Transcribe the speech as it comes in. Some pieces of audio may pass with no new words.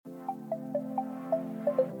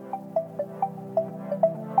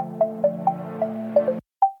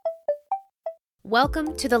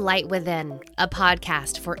Welcome to The Light Within, a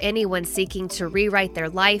podcast for anyone seeking to rewrite their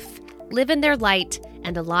life, live in their light,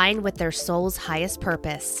 and align with their soul's highest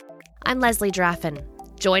purpose. I'm Leslie Draffin.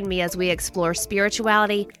 Join me as we explore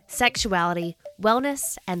spirituality, sexuality,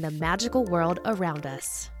 wellness, and the magical world around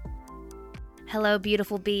us. Hello,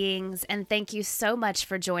 beautiful beings, and thank you so much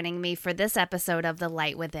for joining me for this episode of The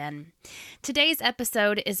Light Within. Today's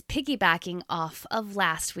episode is piggybacking off of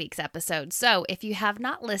last week's episode. So if you have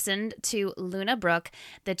not listened to Luna Brooke,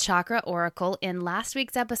 the Chakra Oracle, in last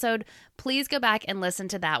week's episode, please go back and listen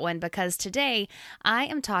to that one because today I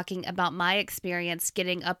am talking about my experience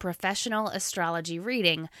getting a professional astrology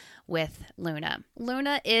reading with Luna.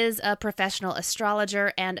 Luna is a professional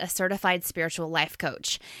astrologer and a certified spiritual life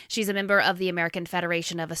coach. She's a member of the American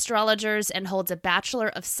Federation of Astrologers and holds a Bachelor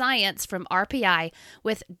of Science from RPI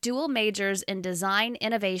with dual majors in Design,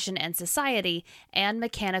 Innovation, and Society and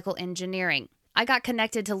Mechanical Engineering. I got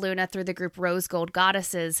connected to Luna through the group Rose Gold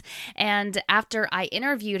Goddesses, and after I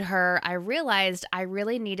interviewed her, I realized I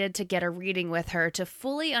really needed to get a reading with her to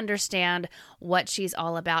fully understand what she's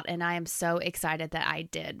all about, and I am so excited that I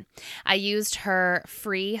did. I used her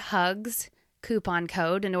free hugs coupon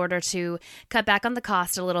code in order to cut back on the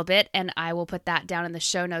cost a little bit, and I will put that down in the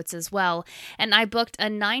show notes as well, and I booked a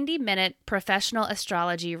 90-minute professional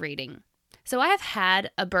astrology reading. So I have had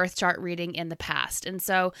a birth chart reading in the past, and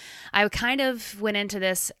so I kind of went into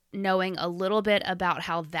this knowing a little bit about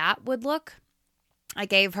how that would look. I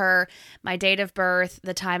gave her my date of birth,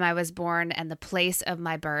 the time I was born, and the place of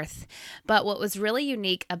my birth. But what was really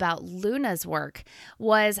unique about Luna's work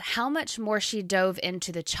was how much more she dove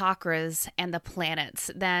into the chakras and the planets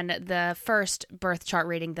than the first birth chart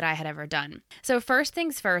reading that I had ever done. So first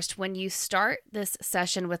things first, when you start this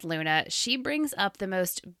session with Luna, she brings up the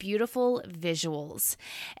most beautiful visuals.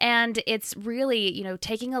 And it's really,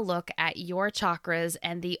 taking a look at your chakras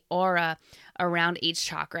and the aura around each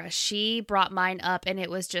chakra. She brought mine up and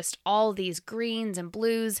it was just all these greens and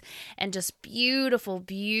blues and just beautiful,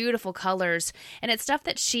 beautiful colors. And it's stuff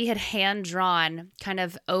that she had hand drawn kind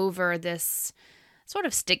of over this sort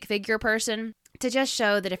of stick figure person to just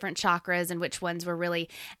show the different chakras and which ones were really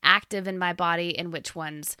active in my body and which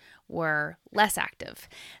ones were less active.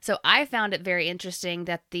 So I found it very interesting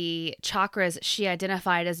that the chakras she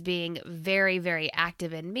identified as being very, very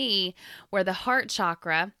active in me were the heart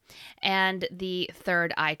chakra and the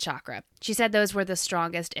third eye chakra. She said those were the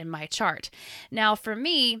strongest in my chart. Now for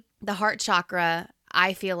me, the heart chakra,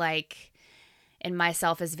 I feel like in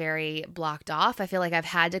myself is very blocked off. I feel like I've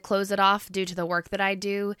had to close it off due to the work that I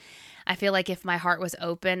do. I feel like if my heart was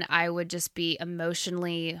open, I would just be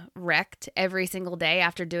emotionally wrecked every single day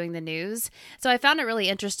after doing the news. So I found it really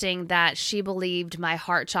interesting that she believed my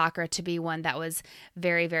heart chakra to be one that was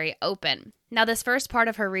very, very open. Now, this first part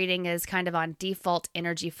of her reading is kind of on default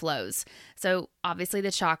energy flows. So obviously the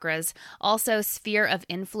chakras, also sphere of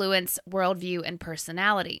influence, worldview, and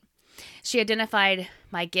personality. She identified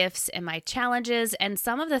my gifts and my challenges, and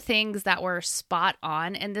some of the things that were spot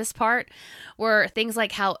on in this part were things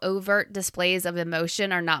like how overt displays of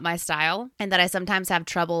emotion are not my style, and that I sometimes have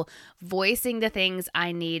trouble voicing the things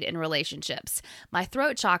I need in relationships. My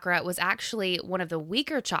throat chakra was actually one of the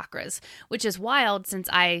weaker chakras, which is wild since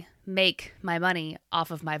I make my money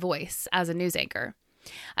off of my voice as a news anchor.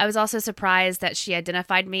 I was also surprised that she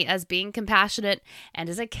identified me as being compassionate and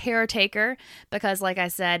as a caretaker because, like I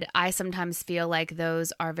said, I sometimes feel like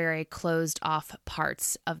those are very closed off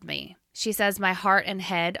parts of me. She says my heart and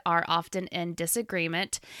head are often in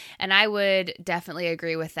disagreement, and I would definitely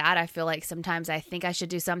agree with that. I feel like sometimes I think I should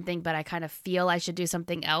do something, but I kind of feel I should do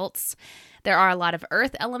something else. There are a lot of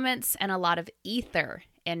earth elements and a lot of ether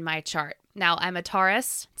in my chart. Now, I'm a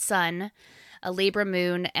Taurus sun, a Libra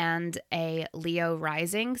moon, and a Leo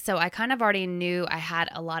rising. So I kind of already knew I had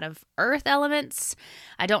a lot of earth elements.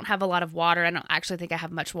 I don't have a lot of water. I don't actually think I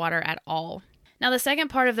have much water at all. Now, the second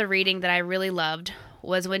part of the reading that I really loved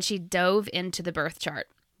was when she dove into the birth chart.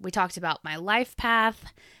 We talked about my life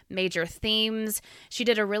path, major themes. She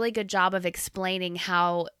did a really good job of explaining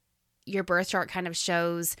how your birth chart kind of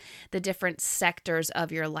shows the different sectors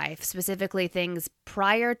of your life, specifically things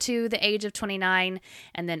prior to the age of 29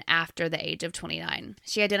 and then after the age of 29.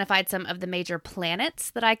 She identified some of the major planets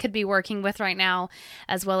that I could be working with right now,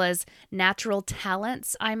 as well as natural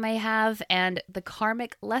talents I may have and the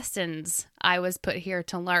karmic lessons I was put here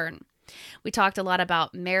to learn. We talked a lot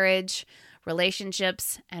about marriage,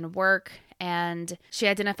 relationships, and work, and she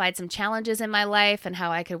identified some challenges in my life and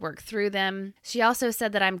how I could work through them. She also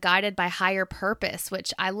said that I'm guided by higher purpose,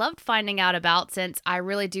 which I loved finding out about, since I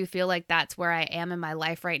really do feel like that's where I am in my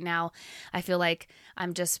life right now. I feel like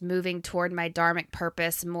I'm just moving toward my dharmic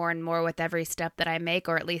purpose more and more with every step that I make,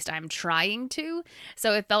 or at least I'm trying to.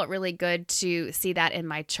 So it felt really good to see that in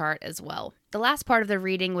my chart as well. The last part of the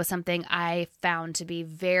reading was something I found to be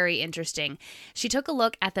very interesting. She took a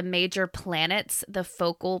look at the major planets, the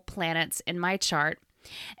focal planets in my chart,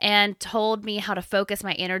 and told me how to focus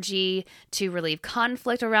my energy to relieve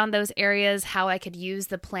conflict around those areas, how I could use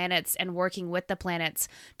the planets and working with the planets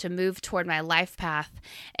to move toward my life path.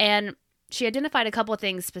 And she identified a couple of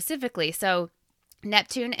things specifically. So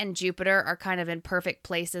Neptune and Jupiter are kind of in perfect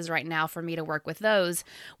places right now for me to work with those,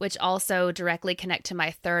 which also directly connect to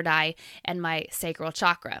my third eye and my sacral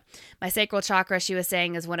chakra. My sacral chakra, she was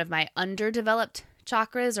saying, is one of my underdeveloped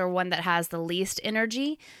chakras, or one that has the least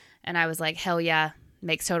energy. And I was like, hell yeah,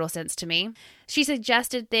 makes total sense to me. She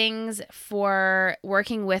suggested things for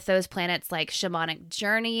working with those planets like shamanic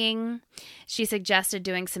journeying. She suggested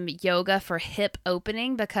doing some yoga for hip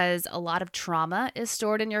opening because a lot of trauma is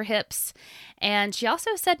stored in your hips. And she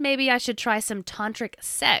also said maybe I should try some tantric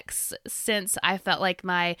sex, since I felt like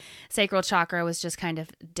my sacral chakra was just kind of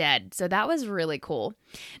dead. So that was really cool.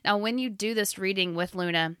 Now, when you do this reading with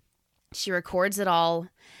Luna, she records it all.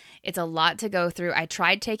 It's a lot to go through. I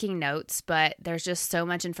tried taking notes, but there's just so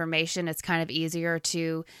much information. It's kind of easier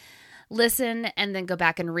to listen and then go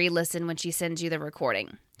back and re-listen when she sends you the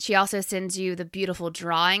recording. She also sends you the beautiful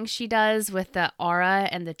drawing she does with the aura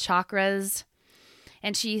and the chakras.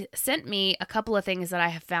 And she sent me a couple of things that I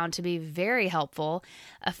have found to be very helpful.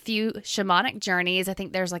 A few shamanic journeys. I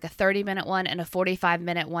think there's like a 30-minute one and a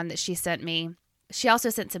 45-minute one that she sent me. She also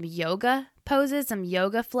sent some yoga poses, some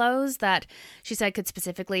yoga flows that she said could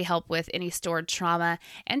specifically help with any stored trauma.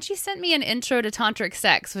 And she sent me an intro to tantric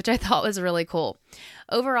sex, which I thought was really cool.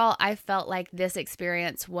 Overall, I felt like this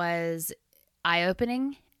experience was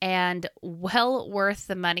eye-opening and well worth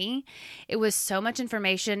the money. It was so much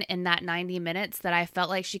information in that 90 minutes that I felt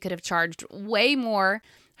like she could have charged way more.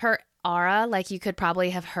 Her aura, like you could probably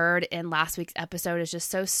have heard in last week's episode, is just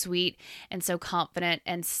so sweet and so confident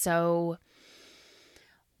and so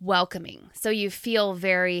welcoming. So you feel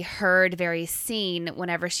very heard, very seen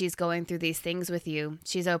whenever she's going through these things with you.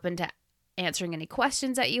 She's open to answering any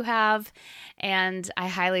questions that you have. And I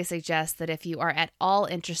highly suggest that if you are at all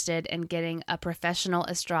interested in getting a professional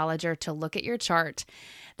astrologer to look at your chart,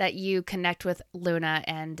 that you connect with Luna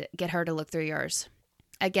and get her to look through yours.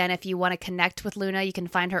 Again, if you want to connect with Luna, you can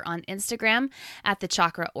find her on Instagram at the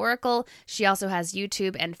Chakra Oracle. She also has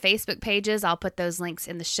YouTube and Facebook pages. I'll put those links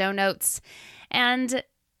in the show notes. And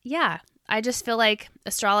yeah, I just feel like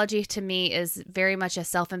astrology to me is very much a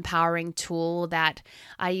self-empowering tool that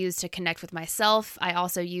I use to connect with myself. I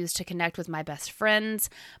also use to connect with my best friends,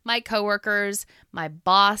 my coworkers, my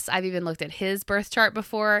boss. I've even looked at his birth chart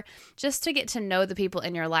before, just to get to know the people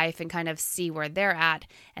in your life and kind of see where they're at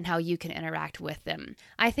and how you can interact with them.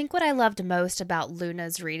 I think what I loved most about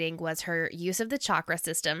Luna's reading was her use of the chakra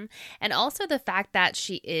system, and also the fact that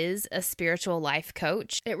she is a spiritual life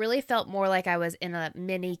coach. It really felt more like I was in a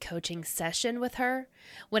mini coaching session with her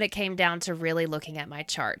when it came down to really looking at my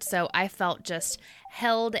chart. So I felt just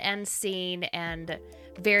held and seen and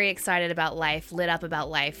very excited about life, lit up about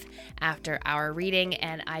life after our reading,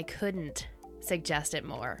 and I couldn't suggest it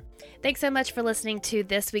more. Thanks so much for listening to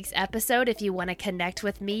this week's episode. If you want to connect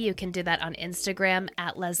with me, you can do that on Instagram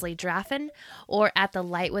at Leslie Draffin or at the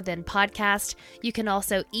Light Within podcast. You can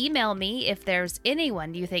also email me if there's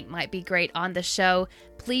anyone you think might be great on the show.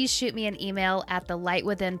 Please shoot me an email at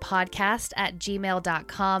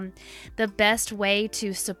thelightwithinpodcast@gmail.com. The best way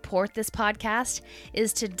to support this podcast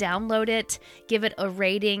is to download it, give it a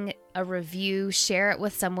rating, a review, share it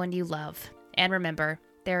with someone you love. And remember,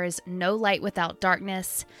 there is no light without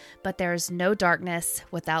darkness, but there is no darkness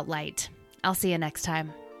without light. I'll see you next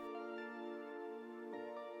time.